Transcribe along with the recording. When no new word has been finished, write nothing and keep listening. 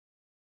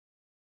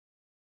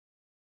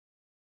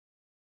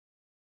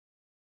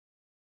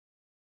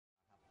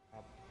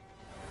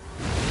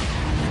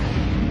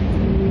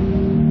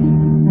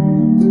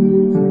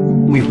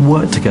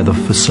worked together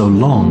for so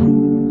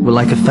long. We're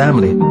like a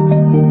family.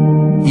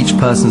 Each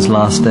person's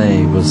last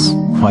day was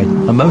quite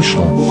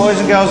emotional. Boys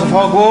and girls of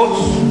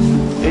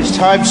Hogwarts, it's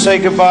time to say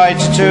goodbye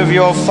to two of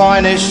your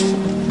finest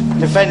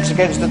Defence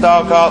Against the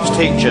Dark Arts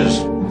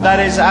teachers. That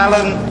is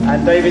Alan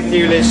and David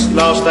Thewlis'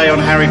 last day on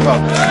Harry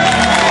Potter.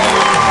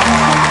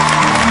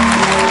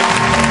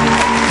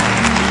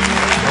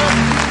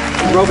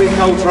 Robbie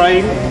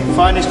Coltrane,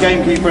 finest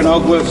gamekeeper in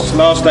Hogwarts,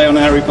 last day on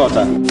Harry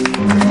Potter.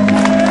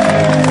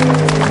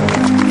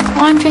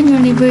 I'm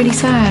genuinely really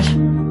sad.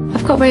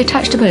 I've got very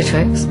attached to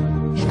Bellatrix.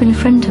 She's been a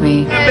friend to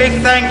me. A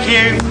big thank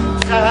you.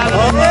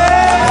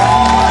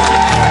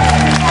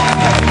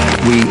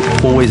 We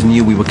always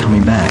knew we were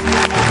coming back.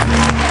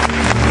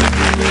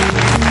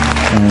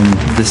 And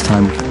this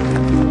time,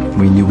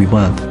 we knew we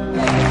weren't.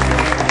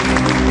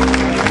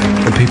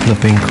 The people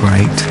have been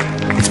great.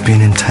 It's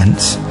been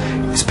intense.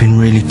 It's been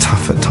really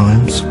tough at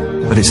times,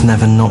 but it's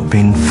never not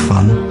been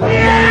fun. I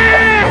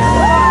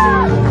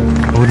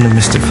wouldn't have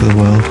missed it for the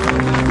world.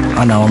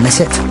 I know I'll miss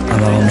it. I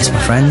know I'll miss my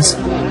friends.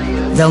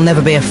 There'll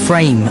never be a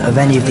frame of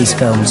any of these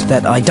films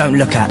that I don't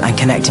look at and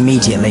connect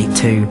immediately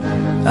to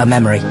a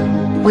memory.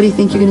 What do you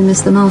think you're going to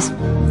miss the most?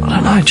 I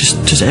don't know,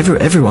 just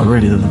everyone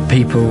really, the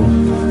people,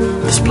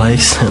 this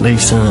place at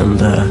least, and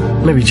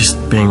maybe just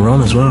being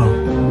Ron as well.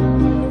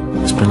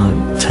 It's been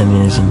like 10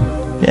 years and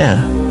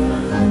yeah,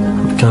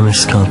 I'm gonna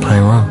miss kind of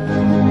playing Ron.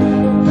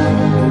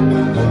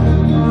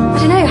 I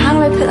don't know, how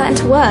do I put that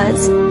into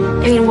words?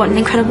 I mean, what an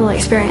incredible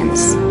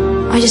experience.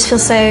 I just feel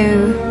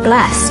so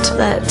blessed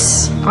that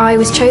I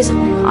was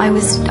chosen. I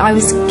was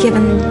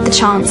given the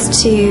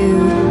chance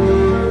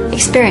to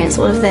experience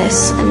all of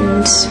this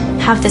and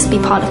have this be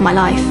part of my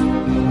life.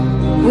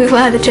 We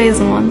were the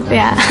chosen ones,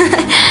 yeah.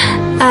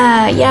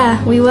 Yeah,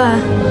 we were.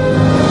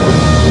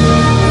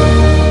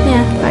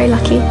 Yeah, very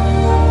lucky.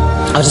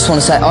 I just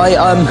want to say,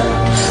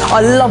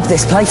 I love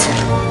this place.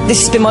 This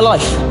has been my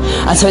life.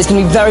 And so it's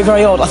going to be very,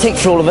 very odd, I think,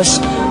 for all of us.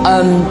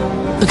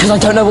 Because I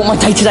don't know what my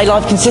day-to-day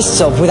life consists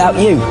of without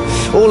you,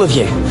 all of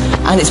you.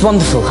 And it's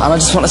wonderful. And I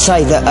just want to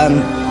say that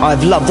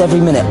I've loved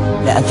every minute.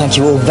 And thank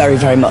you all very,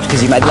 very much,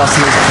 because you made the last